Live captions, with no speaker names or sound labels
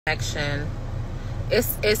connection. It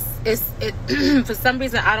for some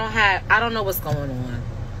reason I don't know what's going on.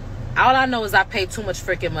 All I know is I pay too much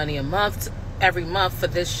freaking money every month for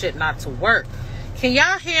this shit not to work. Can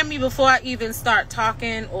y'all hear me before I even start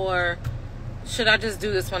talking, or should I just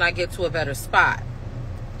do this when I get to a better spot?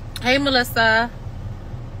 Hey Melissa,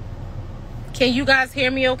 can you guys hear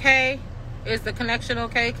me okay? Is the connection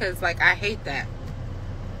okay? Because like I hate that.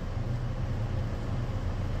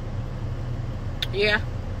 Yeah.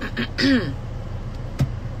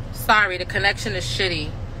 Sorry, the connection is shitty.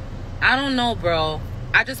 I don't know, bro.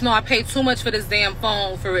 I just know I paid too much for this damn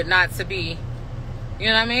phone for it not to be. You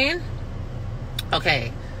know what I mean?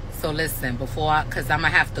 Okay. So listen, because I'm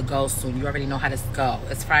going to have to go soon. You already know how this go.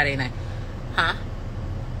 It's Friday night. Huh?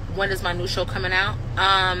 When is my new show coming out?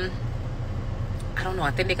 I don't know. I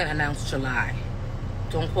think they're going to announce July.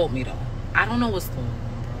 Don't quote me, though. I don't know what's going on,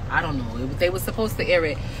 bro. I don't know. They were supposed to air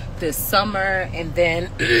it this summer, and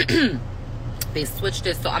then they switched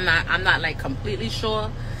it. So I'm not like completely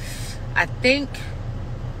sure. I think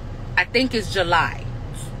it's July.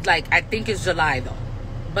 Like, I think it's July, though.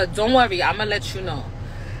 But don't worry. I'm going to let you know.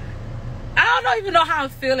 I don't even know how I'm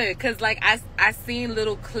feeling, because, like, I seen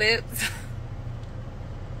little clips.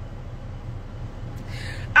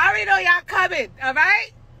 I already know y'all coming, all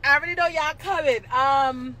right? I already know y'all coming.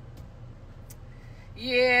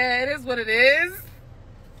 Yeah, it is what it is.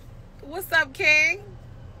 What's up, King?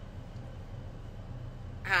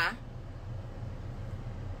 Huh?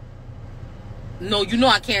 No, you know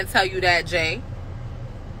I can't tell you that, Jay.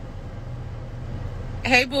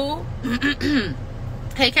 Hey, boo.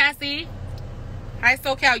 Hey, Cassie. Hi,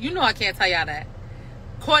 SoCal. You know I can't tell y'all that.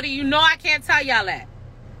 Cordy, you know I can't tell y'all that.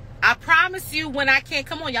 I promise you, when I can't,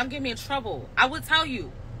 come on, y'all get me in trouble. I will tell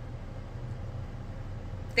you.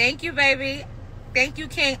 Thank you, baby. Thank you,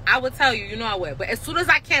 King. I will tell you. You know I will. But as soon as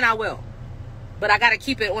I can, I will. But I got to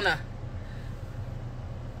keep it on a...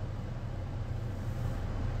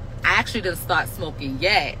 I actually didn't start smoking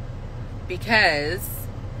yet because...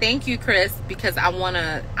 Thank you, Chris. Because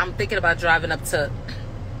I'm thinking about driving up to...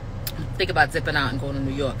 I'm thinking about dipping out and going to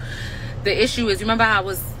New York. The issue is, you remember how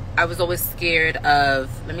I was always scared of...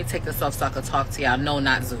 Let me take this off so I can talk to y'all. No,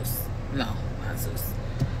 not Zeus. No, not Zeus.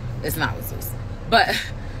 It's not with Zeus. But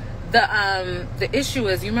the issue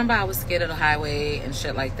is, you remember I was scared of the highway and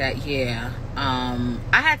shit like that? Yeah. I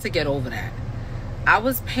had to get over that. I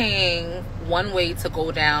was paying one way to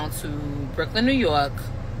go down to Brooklyn, New York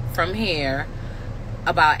from here,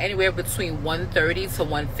 about anywhere between $130 to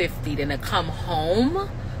 $150. Then to come home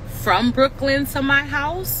from Brooklyn to my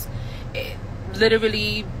house, it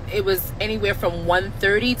was anywhere from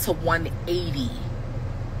 $130 to $180.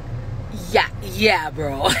 Yeah,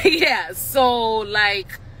 bro. Yeah, so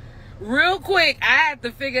like real quick, I had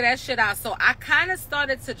to figure that shit out. So I kind of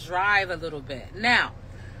started to drive a little bit. Now,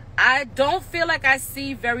 I don't feel like I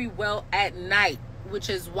see very well at night, which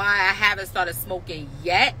is why I haven't started smoking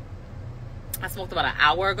yet. I smoked about an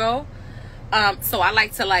hour ago. So I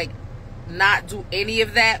like to like not do any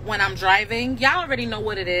of that when I'm driving. Y'all already know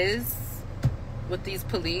what it is with these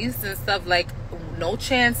police and stuff. Like, no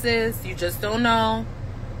chances. You just don't know.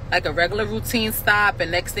 Like a regular routine stop,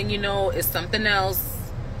 and next thing you know, it's something else.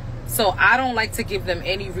 So I don't like to give them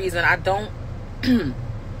any reason. I don't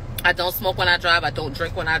smoke when I drive. I don't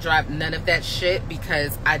drink when I drive. None of that shit,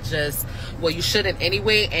 because well, you shouldn't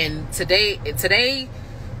anyway. And today,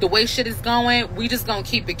 the way shit is going, we just gonna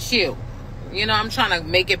keep it cute. You know, I'm trying to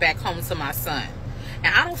make it back home to my son.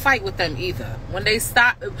 And I don't fight with them either. When they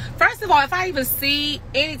stop, first of all, if I even see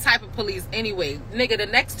any type of police anyway, nigga, the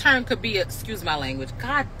next turn could be, excuse my language,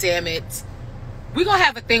 god damn it, we gonna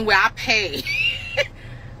have a thing where I pay.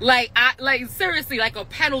 like seriously, like a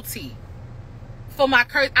penalty for my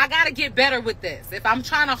curse. I gotta get better with this. If I'm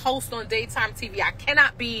trying to host on daytime TV, I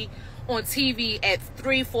cannot be on TV at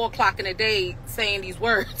 3-4 o'clock in the day saying these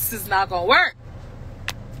words. It's not gonna work.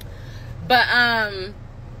 But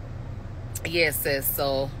yeah, sis,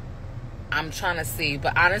 so I'm trying to see.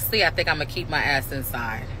 But honestly, I think I'm gonna keep my ass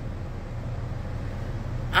inside.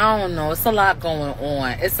 I don't know. It's a lot going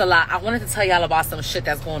on. It's a lot. I wanted to tell y'all about some shit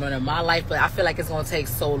that's going on in my life, but I feel like it's going to take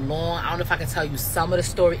so long. I don't know if I can tell you some of the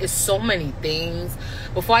story. It's so many things.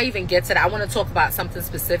 Before I even get to that, I want to talk about something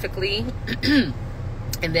specifically. And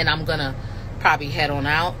then I'm going to probably head on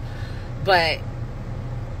out. But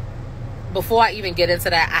before I even get into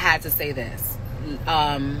that, I had to say this.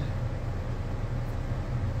 I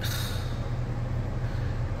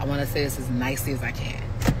want to say this as nicely as I can.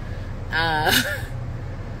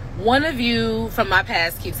 One of you from my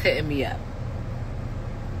past keeps hitting me up.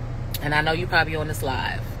 And I know you probably on this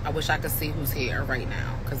live. I wish I could see who's here right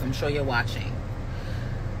now, because I'm sure you're watching.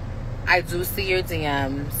 I do see your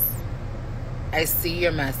DMs. I see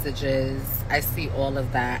your messages. I see all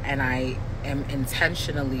of that. And I am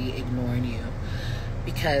intentionally ignoring you.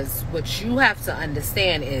 Because what you have to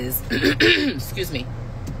understand is, excuse me,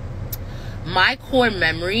 my core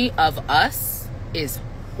memory of us is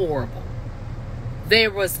horrible. There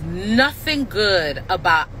was nothing good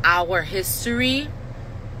about our history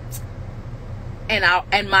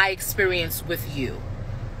and my experience with you.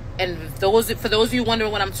 And for those of you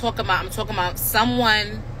wondering what I'm talking about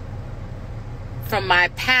someone from my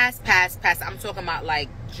past. I'm talking about like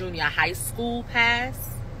junior high school past,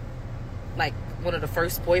 like one of the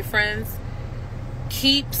first boyfriends,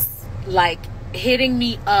 keeps like hitting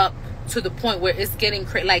me up to the point where it's getting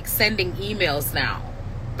like sending emails now,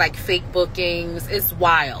 like fake bookings. It's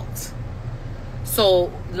wild.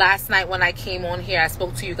 So last night when I came on here, I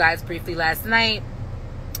spoke to you guys briefly last night.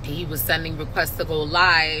 He was sending requests to go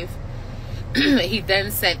live. He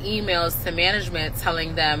then sent emails to management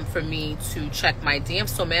telling them for me to check my DMs.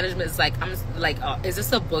 So management is like, I'm like, is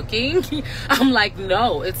this a booking? I'm like,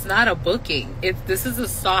 no, it's not a booking. This is a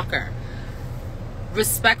stalker.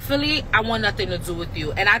 Respectfully, I want nothing to do with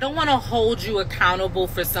you. And I don't want to hold you accountable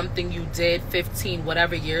for something you did 15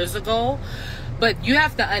 whatever years ago. But you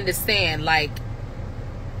have to understand, like,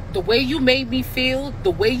 the way you made me feel,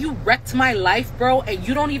 the way you wrecked my life, bro, and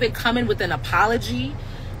you don't even come in with an apology.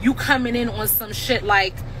 You coming in on some shit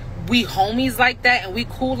like we homies like that and we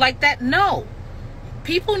cool like that. No.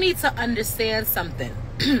 People need to understand something.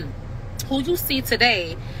 Who you see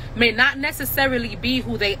today may not necessarily be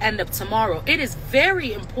who they end up tomorrow. It is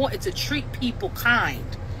very important to treat people kind.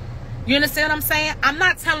 You understand what I'm saying? I'm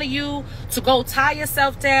not telling you to go tie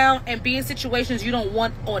yourself down and be in situations you don't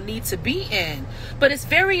want or need to be in. But it's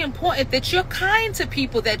very important that you're kind to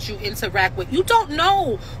people that you interact with. You don't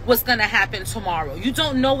know what's going to happen tomorrow. You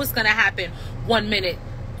don't know what's going to happen 1 minute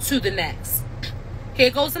to the next. Here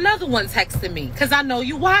goes another one texting me because I know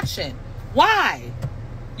you watching. Why?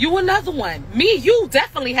 You another one. Me, you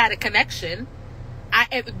definitely had a connection.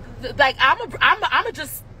 I'm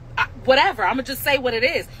just whatever. I'm gonna just say what it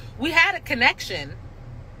is. We had a connection,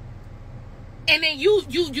 and then you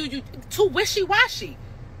too wishy-washy.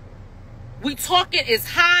 We talking is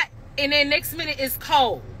hot, and then next minute is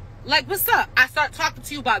cold. Like, what's up? I start talking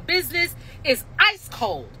to you about business. It's ice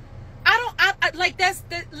cold. I like that.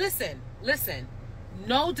 Listen.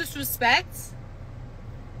 No disrespect,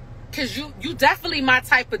 cause you definitely my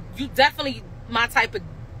type of. You definitely my type of.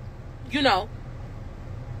 You know.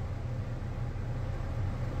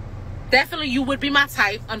 Definitely you would be my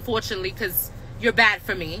type, unfortunately, because you're bad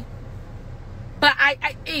for me. But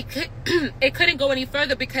it couldn't go any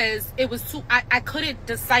further because it was too, I couldn't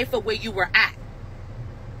decipher where you were at.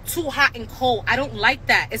 Too hot and cold. I don't like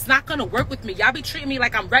that. It's not going to work with me. Y'all be treating me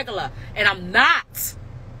like I'm regular, and I'm not.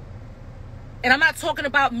 And I'm not talking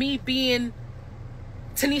about me being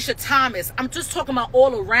Tanisha Thomas. I'm just talking about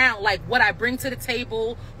all around, like what I bring to the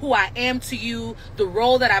table, who I am to you, the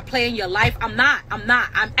role that I play in your life.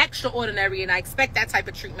 I'm extraordinary, and I expect that type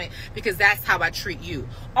of treatment because that's how I treat you.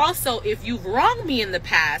 Also, if you've wronged me in the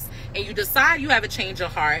past and you decide you have a change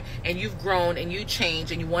of heart and you've grown and you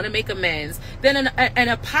change and you want to make amends, then an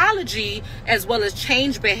apology as well as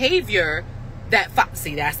change behavior,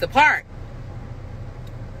 see, that's the part.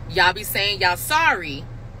 Y'all be saying y'all sorry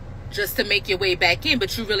just to make your way back in,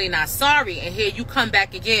 but you really not sorry, and here you come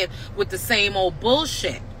back again with the same old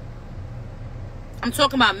bullshit. I'm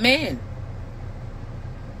talking about men.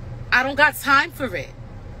 I don't got time for it.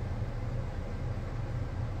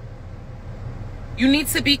 You need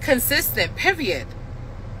to be consistent, period.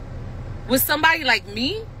 With somebody like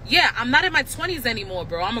me, yeah, I'm not in my 20s anymore,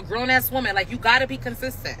 bro. I'm a grown-ass woman. Like, you gotta be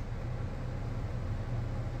consistent.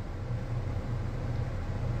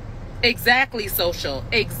 Exactly, social.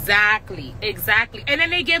 Exactly. And then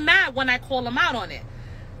they get mad when I call them out on it.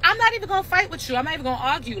 I'm not even going to fight with you. I'm not even going to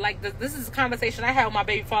argue. Like, this is a conversation I had with my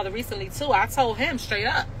baby father recently, too. I told him straight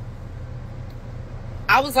up.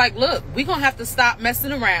 I was like, look, we're going to have to stop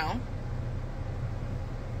messing around.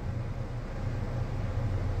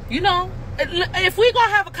 You know, if we're going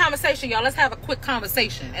to have a conversation, y'all, let's have a quick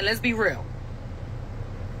conversation. And let's be real.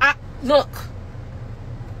 Look,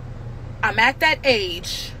 I'm at that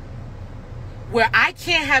age where I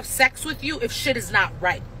can't have sex with you if shit is not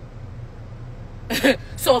right.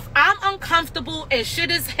 So if I'm uncomfortable and shit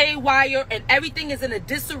is haywire and everything is in a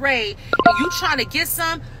disarray and you trying to get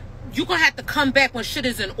some, you're going to have to come back when shit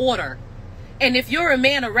is in order. And if you're a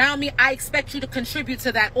man around me, I expect you to contribute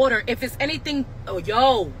to that order. If it's anything,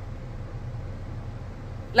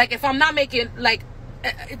 like if I'm not making, like,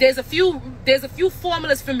 there's a few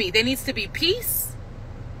formulas for me. There needs to be peace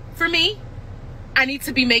for me. I need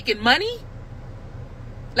to be making money.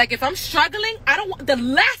 Like, if I'm struggling, I don't want, the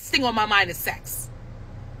last thing on my mind is sex.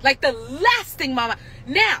 Like, the last thing my mind.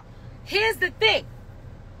 Now, here's the thing.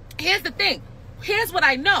 Here's the thing. Here's what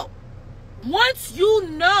I know. Once you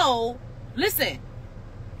know, listen,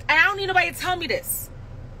 and I don't need nobody to tell me this.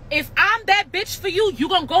 If I'm that bitch for you, you're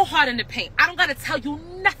going to go hard in the paint. I don't got to tell you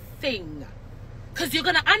nothing. Because you're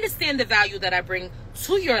going to understand the value that I bring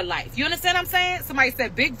to your life. You understand what I'm saying? Somebody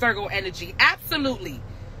said big Virgo energy. Absolutely.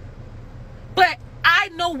 But I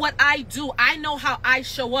know what I do. I know how I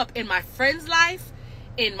show up in my friend's life,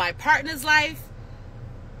 in my partner's life.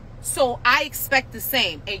 So I expect the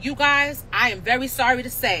same. And you guys, I am very sorry to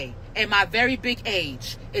say, in my very big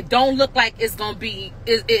age, it don't look like it's going to be,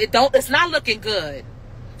 it's not looking good.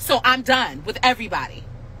 So I'm done with everybody.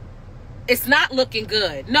 It's not looking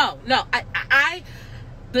good. No.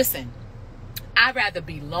 Listen, I'd rather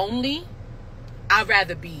be lonely. I'd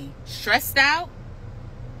rather be stressed out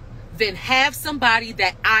than have somebody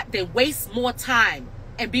that waste more time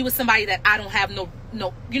and be with somebody that I don't have no,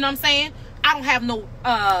 you know what I'm saying? I don't have no,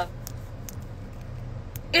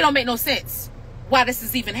 it don't make no sense why this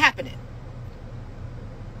is even happening.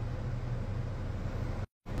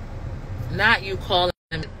 Not you calling.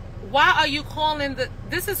 Why are you calling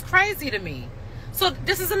this is crazy to me. So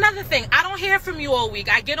this is another thing. I don't hear from you all week.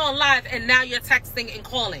 I get on live and now you're texting and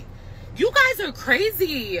calling. You guys are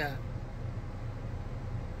crazy.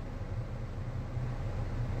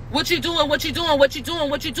 What you doing?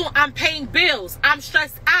 I'm paying bills. I'm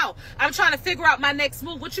stressed out. I'm trying to figure out my next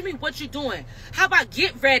move. What you mean, what you doing? How about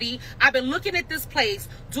get ready? I've been looking at this place.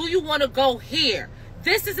 Do you want to go here?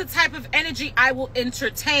 This is the type of energy I will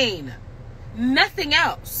entertain. Nothing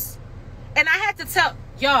else. And I had to tell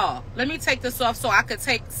y'all, let me take this off so I could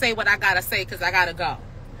say what I got to say because I got to go.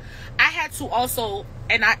 I had to also,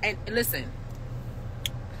 and listen,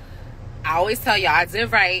 I always tell y'all I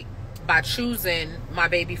did right by choosing my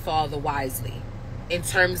baby father wisely. In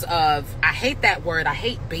terms of, I hate that word. I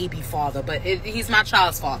hate baby father, but he's my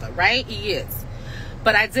child's father, right? He is.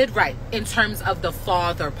 But I did right in terms of the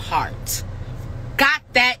father part. Got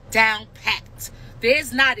that down packed.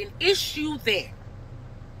 There's not an issue there.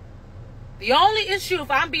 The only issue, if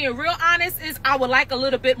I'm being real honest, is I would like a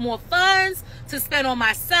little bit more funds to spend on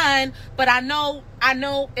my son. But I know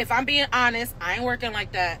if I'm being honest, I ain't working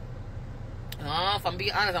like that. If I'm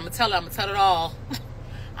being honest, I'm going to tell it all.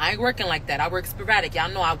 I ain't working like that. I work sporadic. Y'all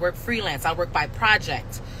know I work freelance. I work by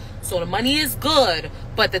project. So the money is good,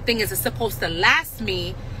 but the thing is, it's supposed to last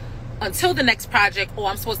me until the next project, or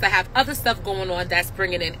I'm supposed to have other stuff going on that's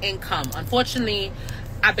bringing in income. Unfortunately,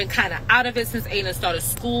 I've been kind of out of it since Aiden started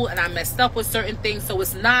school, and I messed up with certain things, so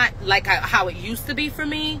it's not like how it used to be for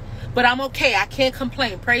me, but I'm okay. I can't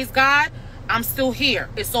complain. Praise God, I'm still here.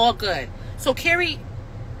 It's all good. So Carrie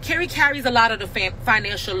carries a lot of the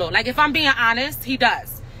financial load. Like, if I'm being honest, he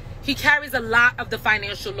does. He carries a lot of the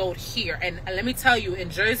financial load here. And let me tell you,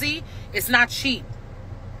 in Jersey, it's not cheap.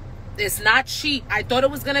 It's not cheap. I thought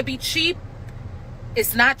it was going to be cheap.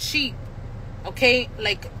 It's not cheap. Okay?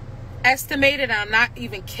 Like, estimated, and I'm not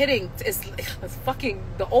even kidding, it's fucking,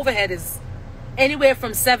 the overhead is anywhere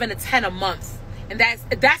from 7 to 10 a month. And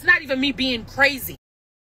that's not even me being crazy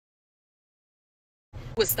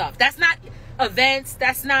with stuff. That's not events.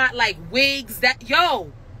 That's not like wigs. That,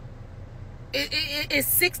 yo, it's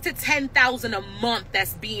 6,000 to 10,000 a month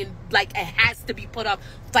that's being, like, it has to be put up,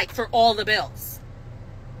 like, for all the bills.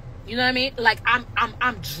 You know what I mean? Like,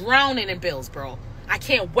 I'm drowning in bills, bro. I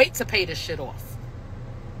can't wait to pay this shit off.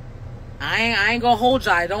 I ain't gonna hold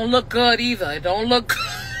y'all. It don't look good either. It don't look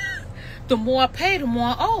good. The more I pay, the more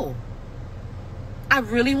I owe. I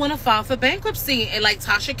really want to file for bankruptcy, and like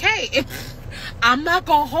Tasha K. I'm not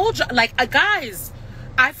gonna hold y'all. Like, guys,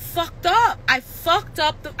 I fucked up. I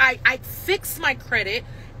fixed my credit.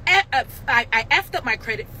 I effed up my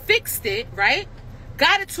credit. Fixed it, right?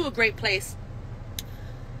 Got it to a great place.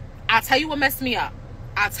 I'll tell you what messed me up.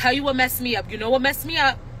 You know what messed me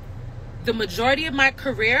up? The majority of my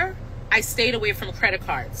career, I stayed away from credit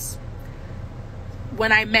cards.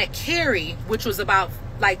 When I met Carrie, which was about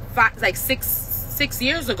six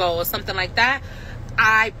years ago or something like that,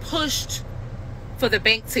 I pushed for the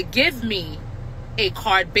bank to give me a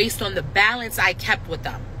card based on the balance I kept with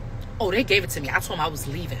them. Oh, they gave it to me. I told them I was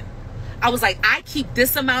leaving. I was like, I keep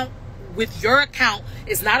this amount with your account.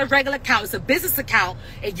 It's not a regular account. It's a business account.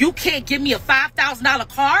 And you can't give me a $5,000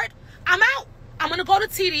 card? I'm out. I'm going to go to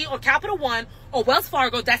TD or Capital One or Wells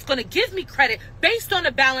Fargo that's going to give me credit based on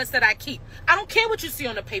the balance that I keep. I don't care what you see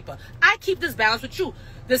on the paper. I keep this balance with you.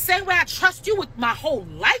 The same way I trust you with my whole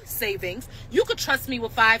life savings, you could trust me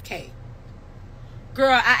with $5K.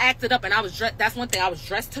 Girl, I acted up and I was dressed. That's one thing. I was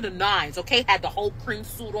dressed to the nines, okay? Had the whole cream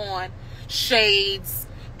suit on, shades,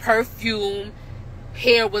 perfume,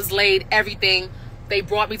 hair was laid, everything. They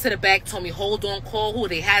brought me to the back, told me, hold on, call who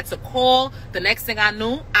they had to call. The next thing I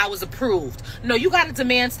knew, I was approved. No, you got to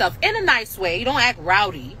demand stuff in a nice way. You don't act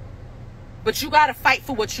rowdy. But you got to fight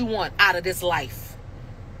for what you want out of this life.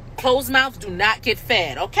 Closed mouths do not get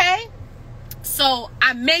fed, okay? So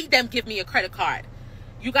I made them give me a credit card.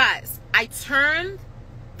 You guys, I turned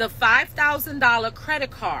the $5,000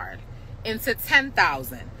 credit card into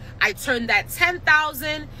 $10,000. I turned that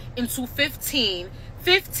 $10,000 into $15,000,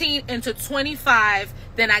 $15,000 into $25,000.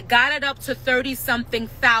 Then I got it up to $30-something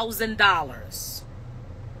thousand.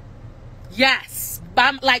 Yes,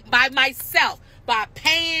 by myself, by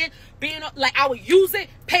paying, being like I would use it,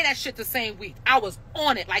 pay that shit the same week. I was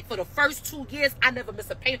on it. Like for the first 2 years, I never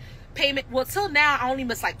missed a payment. Well, till now, I only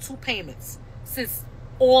missed like 2 payments since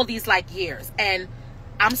all these like years, and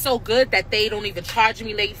I'm so good that they don't even charge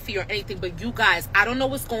me late fee or anything. But you guys, I don't know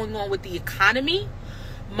what's going on with the economy.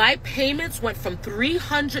 My payments went from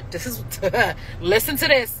 $300. This is listen to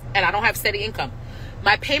this, and I don't have steady income.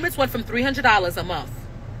 My payments went from $300 a month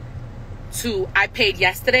to, I paid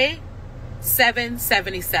yesterday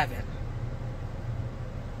 $777.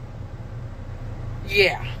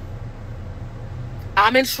 Yeah,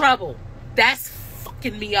 I'm in trouble. That's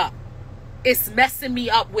fucking me up. It's messing me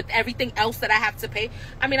up with everything else that I have to pay.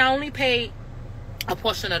 I mean, I only pay a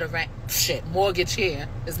portion of the rent. Shit, mortgage here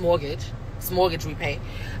is mortgage. It's mortgage we pay.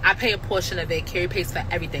 I pay a portion of it. Carrie pays for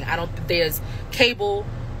everything. There's cable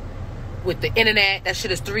with the internet. That shit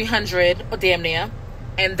is $300 or damn near.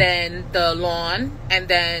 And then the lawn, and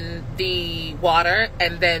then the water,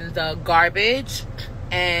 and then the garbage,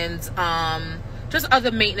 and just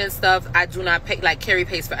other maintenance stuff. I do not pay. Like Carrie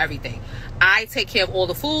pays for everything. I take care of all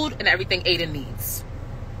the food and everything Aiden needs.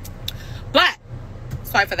 But,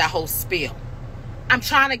 sorry for that whole spiel. I'm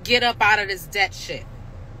trying to get up out of this debt shit.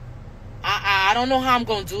 I don't know how I'm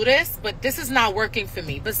going to do this, but this is not working for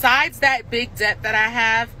me. Besides that big debt that I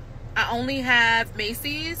have, I only have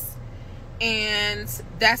Macy's, and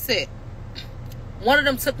that's it. One of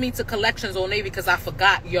them took me to collections on Navy because I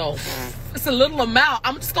forgot, yo, it's a little amount.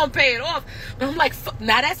 I'm just going to pay it off. But I'm like,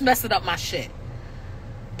 now that's messing up my shit.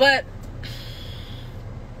 But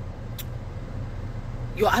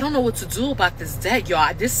yo, I don't know what to do about this debt,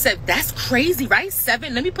 y'all. That's crazy, right?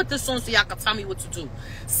 7. Let me put this on so y'all can tell me what to do.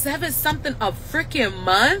 7 something a freaking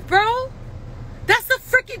month, bro. That's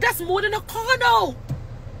more than a car note.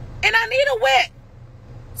 And I need a whip.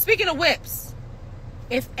 Speaking of whips,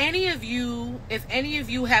 if any of you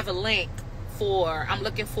have a link for, I'm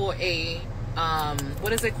looking for a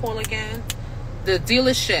what is it called again? The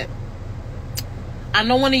dealership. I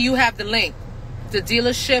know one of you have the link. The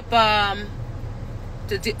dealership,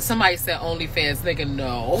 somebody said OnlyFans, nigga.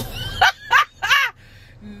 No.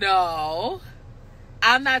 No,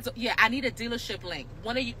 I'm not. Yeah, I need a dealership link.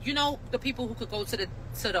 One of you know the people who could go to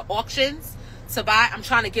the auctions to buy. I'm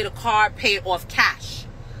trying to get a car, pay it off cash.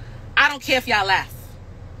 I don't care if y'all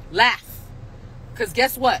laugh, because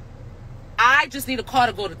guess what? I just need a car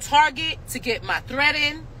to go to Target, to get my thread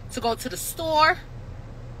in, to go to the store.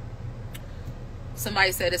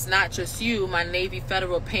 Somebody said it's not just you. My Navy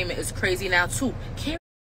federal payment is crazy now too. Carrie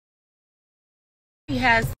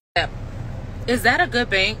has. Is that a good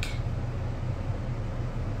bank?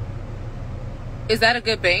 Is that a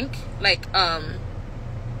good bank? Like,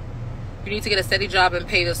 you need to get a steady job and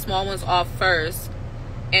pay the small ones off first,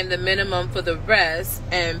 and the minimum for the rest,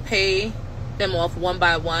 and pay them off one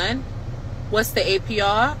by one. What's the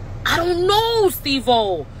APR? I don't know,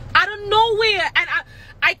 Steve-O. Out of nowhere. And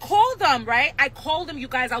I called them, right? I called them, you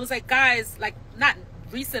guys. I was like, guys, like, not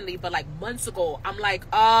recently, but like months ago. I'm like,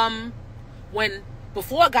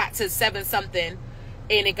 before it got to 7 something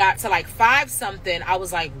and it got to like 5 something, I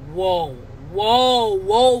was like, whoa,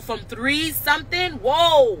 from 3 something,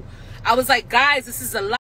 whoa. I was like, guys, this is a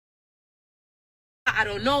lot. I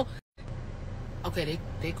don't know. Okay,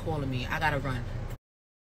 they calling me. I gotta run.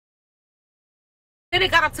 Then it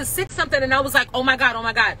got up to 6 something, and I was like, oh my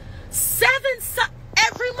god, 7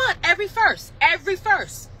 every month, every first.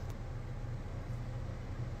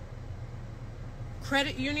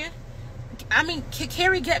 Credit union. I mean, can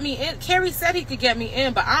Carrie get me in? Carrie said he could get me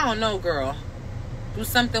in, but I don't know, girl. Do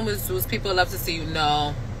something with people love to see you.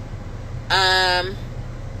 No.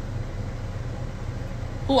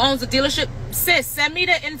 Who owns the dealership? Sis, send me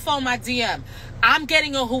the info on my DM. I'm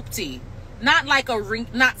getting a hoopty. Not like a ring,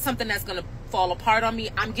 not something that's gonna fall apart on me.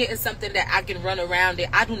 I'm getting something that I can run around it.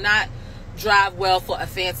 I do not drive well for a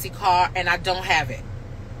fancy car, and I don't have it.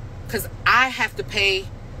 Because I have to pay.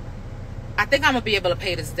 I think I'm gonna be able to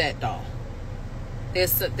pay this debt, though.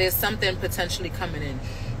 There's something potentially coming in.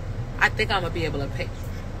 I think I'm gonna be able to pay.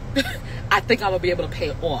 I think I'm gonna be able to pay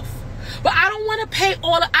it off. But I don't want to pay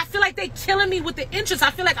all. I feel like they're killing me with the interest.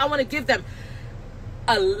 I feel like I want to give them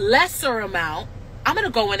a lesser amount. I'm gonna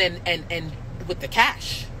go in and with the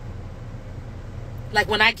cash. Like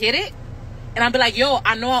when I get it, and I'll be like, yo,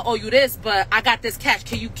 I know I owe you this, but I got this cash.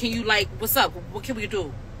 Can you like, what's up? What can we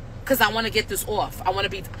do? Cause I want to get this off. I want to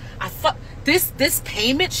be. This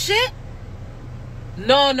payment shit.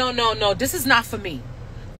 No. This is not for me.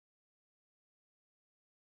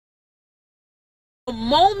 The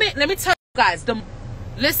moment, let me tell you guys,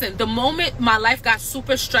 the moment my life got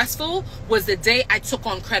super stressful was the day I took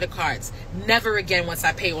on credit cards. Never again once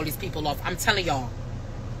I pay all these people off. I'm telling y'all.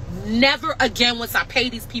 Never again once I pay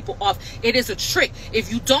these people off. It is a trick.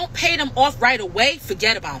 If you don't pay them off right away,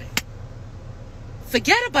 forget about it.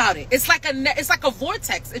 Forget about it. It's like a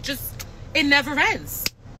vortex. It never ends.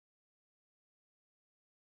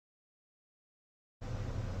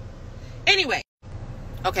 Anyway,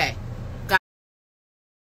 okay.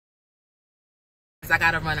 I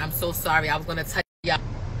gotta run. I'm so sorry. I was gonna tell y'all.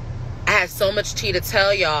 I had so much tea to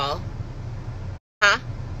tell y'all. Huh?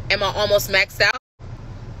 Am I almost maxed out?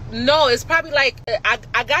 No, it's probably like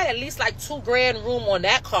I got at least like $2,000 room on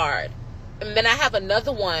that card, and then I have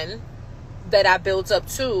another one that I built up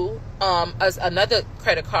too, as another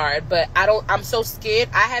credit card. But I'm so scared.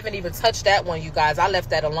 I haven't even touched that one, you guys. I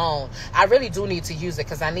left that alone. I really do need to use it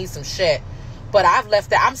because I need some shit. But I've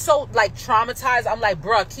left that. I'm so like traumatized. I'm like,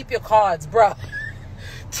 bruh, keep your cards, bruh.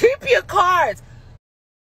 Keep your cards.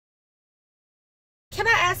 Can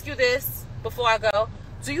I ask you this before I go?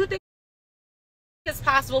 Do you think it's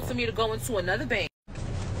possible for me to go into another bank?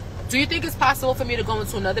 Do you think it's possible for me to go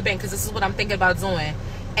into another bank? Because this is what I'm thinking about doing.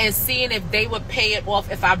 And seeing if they would pay it off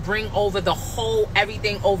if I bring over the whole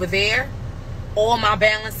everything over there. All my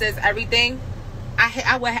balances, everything.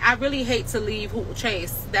 I really hate to leave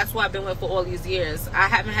Chase. That's why I've been with for all these years. I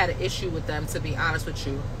haven't had an issue with them, to be honest with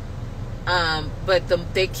you. But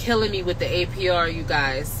they're killing me with the APR, you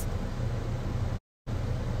guys.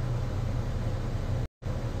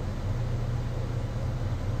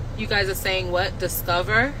 You guys are saying what?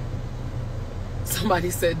 Discover?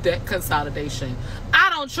 Somebody said debt consolidation.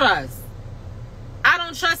 I don't trust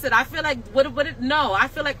it. I feel like no, I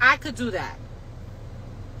feel like I could do that.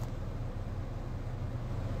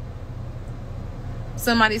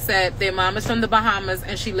 Somebody said their mom is from the Bahamas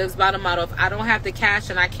and she lives by the motto, if I don't have the cash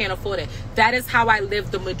and I can't afford it. That is how I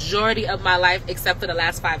lived the majority of my life except for the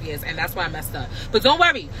last 5 years, and that's why I messed up. But don't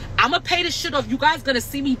worry, I'm gonna pay this shit off. You guys gonna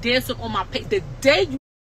see me dancing on my pay the day you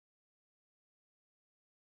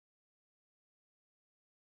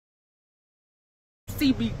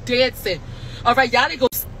see me dancing. All right, y'all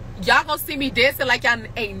gonna see me dancing like y'all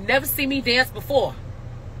ain't never seen me dance before.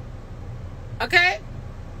 Okay?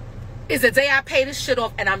 Is the day I pay this shit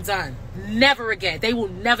off and I'm done. Never again. They will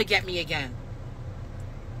never get me again.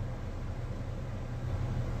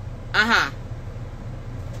 A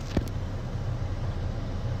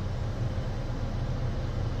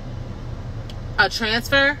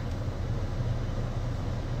transfer?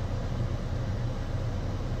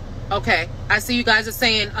 Okay. I see you guys are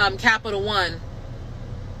saying Capital One.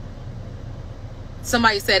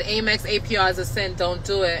 Somebody said Amex APR is a sin. Don't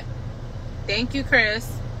do it. Thank you,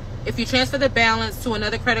 Chris. If you transfer the balance to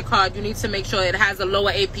another credit card, you need to make sure it has a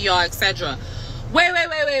lower APR, etc.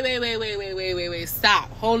 Wait.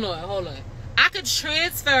 Stop. Hold on. I could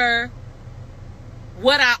transfer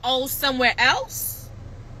what I owe somewhere else?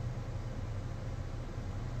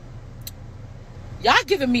 Y'all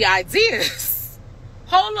giving me ideas.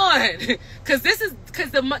 Hold on. Because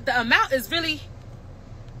the amount is really...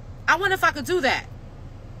 I wonder if I could do that.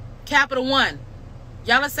 Capital One.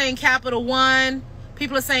 Y'all are saying Capital One.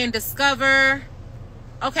 People are saying Discover.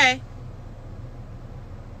 Okay.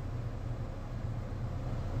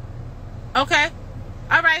 All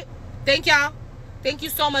right. Thank y'all. Thank you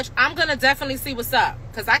so much. I'm going to definitely see what's up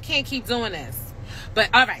because I can't keep doing this. But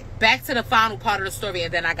all right. Back to the final part of the story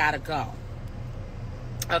and then I got to go.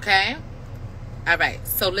 Okay. All right.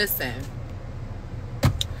 So listen.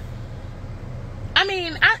 I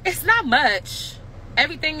mean, it's not much.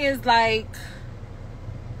 Everything is like...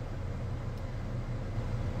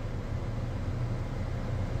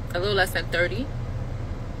 a little less than 30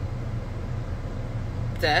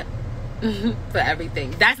 debt for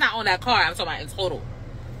everything. That's not on that car. I'm talking about in total.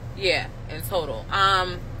 Yeah, in total.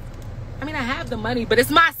 I mean, I have the money, but it's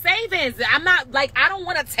my savings. I'm not like, I don't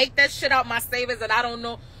want to take that shit out my savings and I don't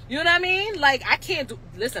know. You know what I mean? Like, I can't do,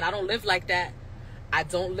 listen, I don't live like that. I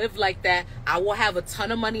don't live like that. I will have a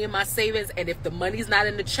ton of money in my savings, and if the money's not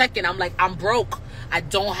in the checking, I'm like, I'm broke. I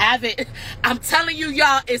don't have it. I'm telling you,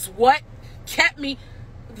 y'all, it's what kept me.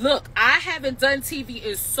 Look, I haven't done TV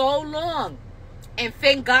in so long, and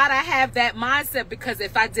thank God I have that mindset, because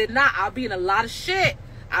if I did not, I'll be in a lot of shit.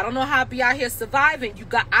 I don't know how I'd be out here surviving.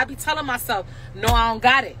 I be telling myself, no, I don't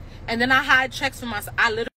got it. And then I hide checks for myself. I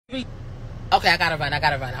literally, okay, I gotta run.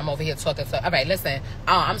 I'm over here talking. So, all right, listen.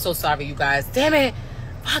 Oh, I'm so sorry, you guys. Damn it.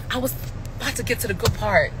 Fuck, I was about to get to the good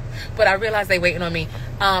part, but I realized they waiting on me.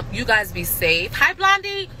 You guys be safe. Hi,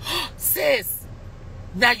 Blondie. Sis.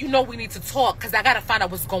 Now you know we need to talk, because I gotta find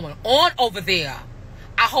out what's going on over there.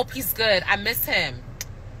 I hope he's good. I miss him.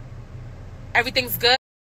 Everything's good?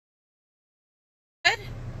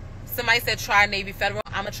 Somebody said try Navy Federal.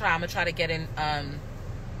 I'm gonna try to get in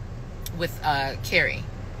with Carrie.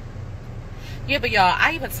 Yeah, but y'all,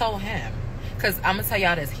 I even told him, because I'm gonna tell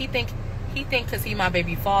y'all this. He think because he my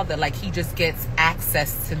baby father, like he just gets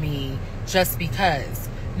access to me just because.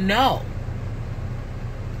 No,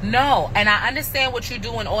 and I understand what you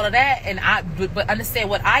do and all of that, and but understand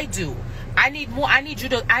what I do. I need more. I need you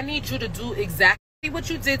to do exactly what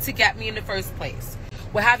you did to get me in the first place.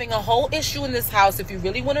 We're having a whole issue in this house. If you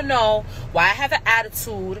really want to know why I have an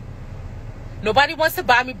attitude, nobody wants to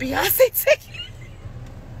buy me Beyonce tickets.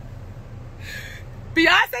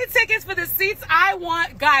 Beyonce tickets for the seats I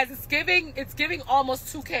want. Guys, it's giving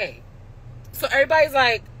almost 2K. So everybody's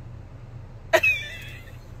like,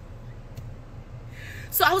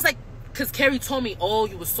 so I was like, because Carrie told me, oh,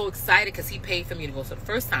 you were so excited because he paid for me to go for the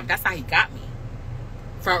first time. That's how he got me.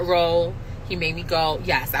 Front row. He made me go.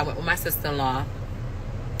 Yes, I went with my sister-in-law.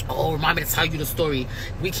 Oh, remind me to tell you the story.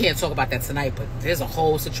 We can't talk about that tonight, but there's a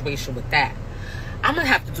whole situation with that. I'm going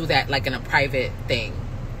to have to do that like in a private thing.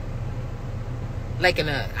 Like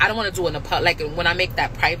I don't want to do it in a, like when I make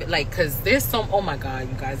that private, like, because there's oh my God,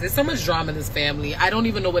 you guys, there's so much drama in this family. I don't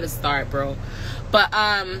even know where to start, bro. But,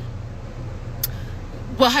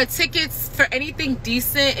 well, her tickets for anything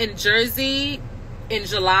decent in Jersey in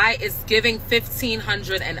July is giving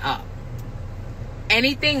 $1,500 and up.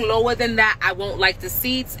 Anything lower than that, I won't like the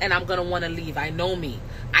seats, and I'm gonna want to leave. I know me.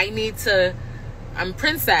 I'm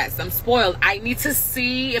princess. I'm spoiled. I need to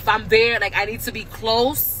see if I'm there. Like, I need to be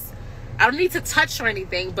close. I don't need to touch or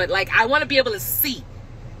anything, but like, I want to be able to see,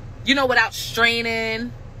 you know, without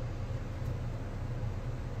straining.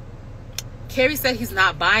 Carrie said he's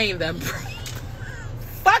not buying them, bro.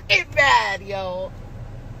 Fucking bad, yo.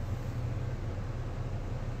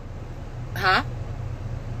 Huh?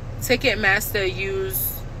 Ticketmaster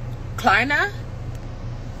use Klarna?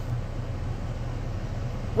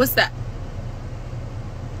 What's that?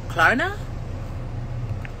 Klarna?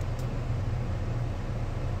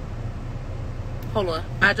 Hold on.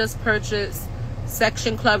 I just purchased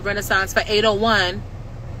Section Club Renaissance for 801.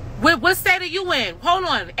 What state are you in? Hold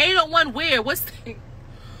on. 801 where? What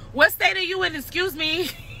state are you in? Excuse me.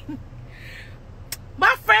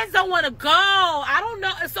 My friends don't want to go. I don't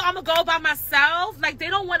know. So I'm going to go by myself. Like, they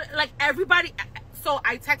don't want to, like, everybody. So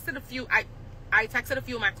I texted a few. I texted a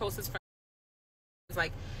few of my closest friends.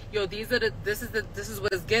 Like, yo, this is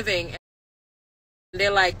what it's giving. And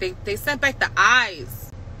they're like, they sent back the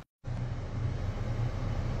eyes.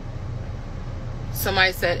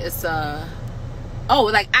 Somebody said it's, oh,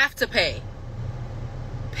 like Afterpay.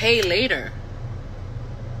 Pay later.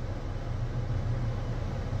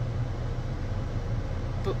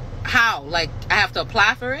 How? Like, I have to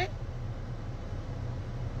apply for it?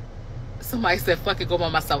 Somebody said, fuck it, go by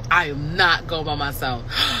myself. I am not going by myself.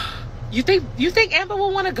 You think Amber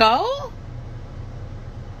will want to go?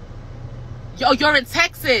 Yo, you're in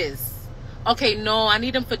Texas. Okay, no, I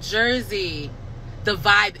need them for Jersey. The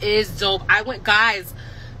vibe is dope. Guys,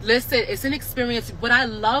 listen, it's an experience. What I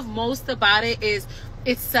love most about it is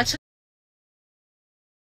it's such an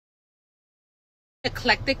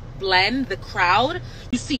eclectic blend. The crowd,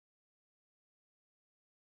 you see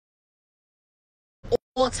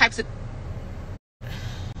all types of.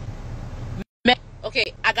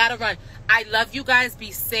 Okay, I gotta run. I love you guys.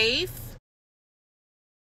 Be safe.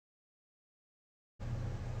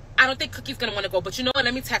 I don't think Cookie's gonna want to go, but you know what?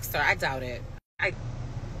 Let me text her. I doubt it.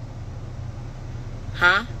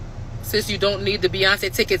 Huh? Sis, you don't need the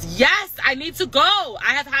Beyonce tickets. Yes, I need to go.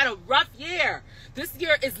 I have had a rough year. This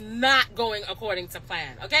year is not going according to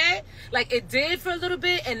plan, okay? Like, it did for a little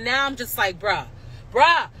bit, and now I'm just like, bruh,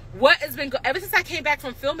 what has been ever since I came back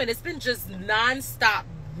from filming, it's been just non-stop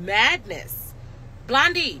madness.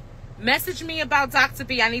 Blondie, message me about Dr.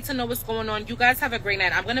 B. I need to know what's going on. You guys have a great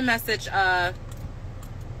night. I'm gonna message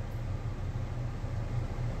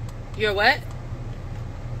your what?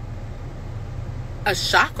 A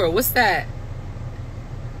chakra? What's that?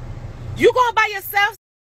 You going by yourself,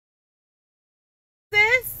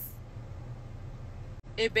 sis?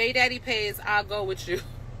 If Bay Daddy pays, I'll go with you.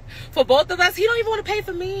 For both of us, he don't even want to pay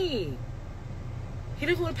for me. He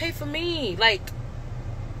don't even want to pay for me. Like,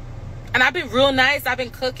 and I've been real nice. I've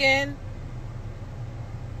been cooking.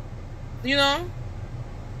 You know?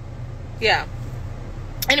 Yeah.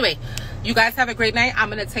 Anyway, you guys have a great night.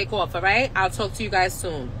 I'm going to take off, all right? I'll talk to you guys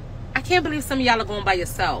soon. I can't believe some of y'all are going by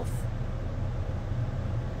yourself.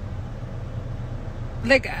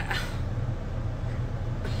 Like,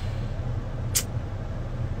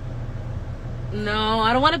 no,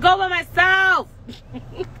 I don't want to go by myself.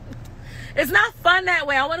 It's not fun that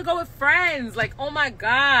way. I want to go with friends. Like, oh my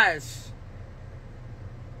gosh.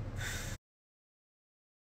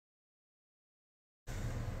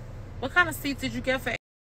 What kind of seat did you get for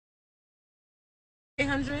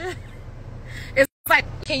 800? It's like,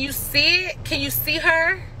 can you see it? Can you see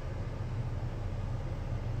her?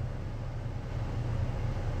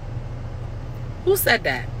 Who said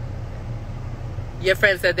that? Your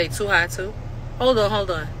friend said they too high too? Hold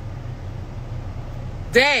on.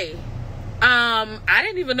 Day. I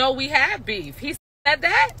didn't even know we had beef. He said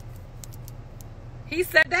that? He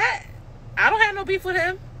said that? I don't have no beef with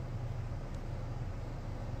him.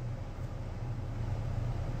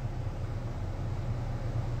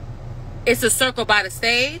 It's a circle by the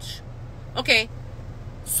stage? Okay.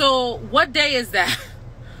 So what day is that?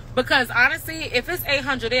 Because honestly, if it's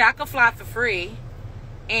 800 there, I could fly for free.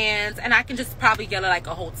 And I can just probably get like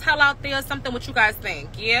a hotel out there or something. What you guys think?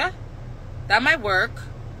 Yeah? That might work.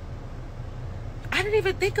 I didn't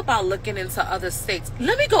even think about looking into other states.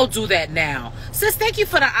 Let me go do that now. Sis, thank you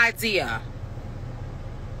for the idea.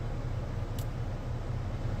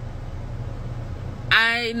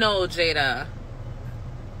 I know, Jada.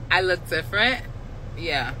 I look different.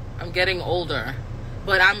 Yeah, I'm getting older.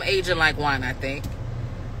 But I'm aging like wine, I think.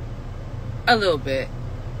 A little bit.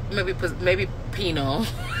 Maybe Pinot.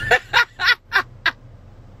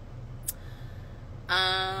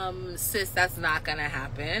 Sis, that's not gonna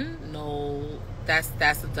happen. No, that's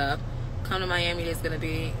a dub. Come to Miami is gonna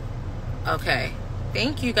be okay.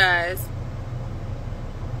 Thank you guys.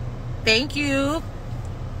 Thank you.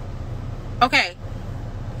 Okay,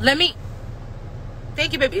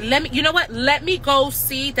 thank you, baby. You know what? Let me go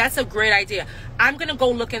see. That's a great idea. I'm gonna go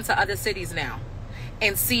look into other cities now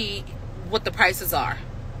and see what the prices are.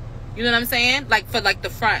 You know what I'm saying? Like for like the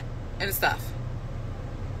front and stuff.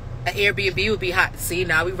 An Airbnb would be hot. See,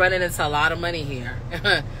 now we running into a lot of money here.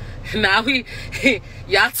 Now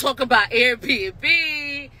y'all talk about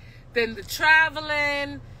Airbnb, then the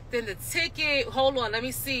traveling, then the ticket. Hold on, let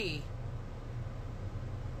me see.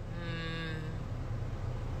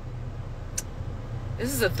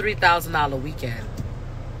 This is a $3,000 weekend.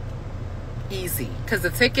 Easy. Because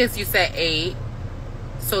the tickets, you said 8.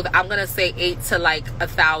 So I'm going to say 8 to like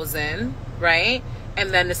 1,000, right?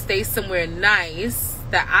 And then to stay somewhere nice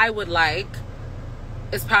that I would like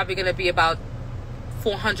is probably going to be about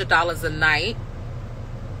 $400 a night.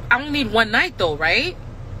 I only need one night though, right?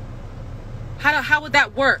 How would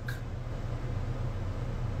that work?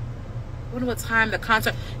 I wonder what time the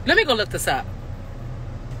concert... Let me go look this up.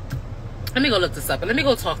 And let me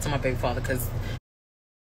go talk to my big father, because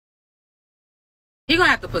he gonna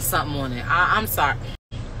have to put something on it. I'm sorry.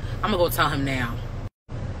 I'm gonna go tell him now.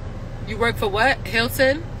 You work for what?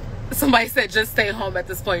 Hilton? Somebody said just stay home at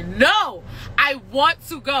this point. No! I want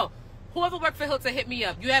to go. Whoever worked for Hilton, hit me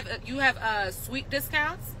up. You have suite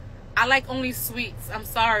discounts? I like only suites. I'm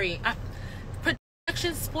sorry.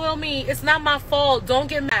 Productions spoil me. It's not my fault. Don't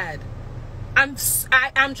get mad. I'm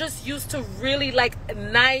just used to really like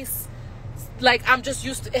nice. Like I'm just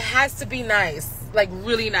used to. It has to be nice. Like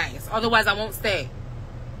really nice. Otherwise, I won't stay.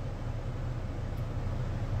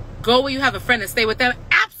 Go where you have a friend and stay with them?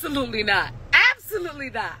 Absolutely not.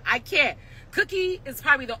 Absolutely not. I can't. Cookie is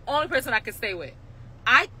probably the only person I can stay with.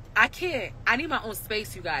 I can't. I need my own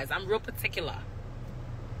space, you guys. I'm real particular.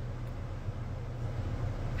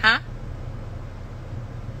 Huh?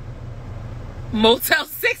 Motel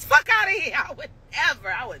 6? Fuck out of here. I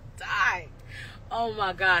would die. Oh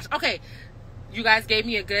my gosh. Okay. You guys gave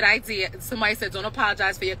me a good idea. Somebody said, don't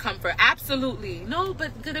apologize for your comfort. Absolutely. No,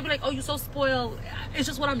 but they'd be like, oh, you're so spoiled. It's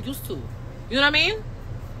just what I'm used to. You know what I mean?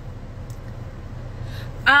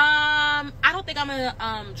 I don't think I'm going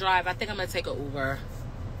to drive. I think I'm going to take an Uber.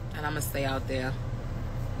 And I'm going to stay out there.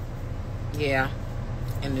 Yeah.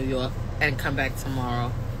 In New York. And come back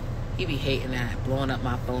tomorrow. He be hating that. Blowing up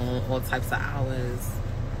my phone. All types of hours.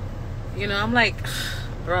 You know, I'm like,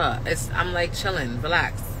 bruh. I'm like chilling.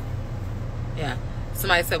 Relax. Yeah.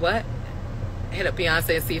 Somebody said what? Hit up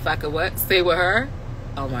Beyonce and see if I could what? Stay with her?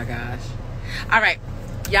 Oh my gosh. All right.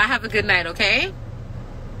 Y'all have a good night, okay?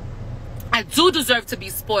 I do deserve to be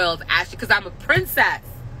spoiled, Ashley, because I'm a princess.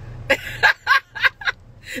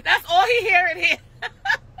 That's all he hearing here.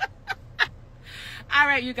 All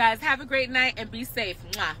right, you guys, have a great night and be safe.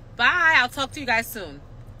 Mwah. Bye. I'll talk to you guys soon.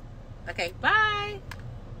 Okay, bye.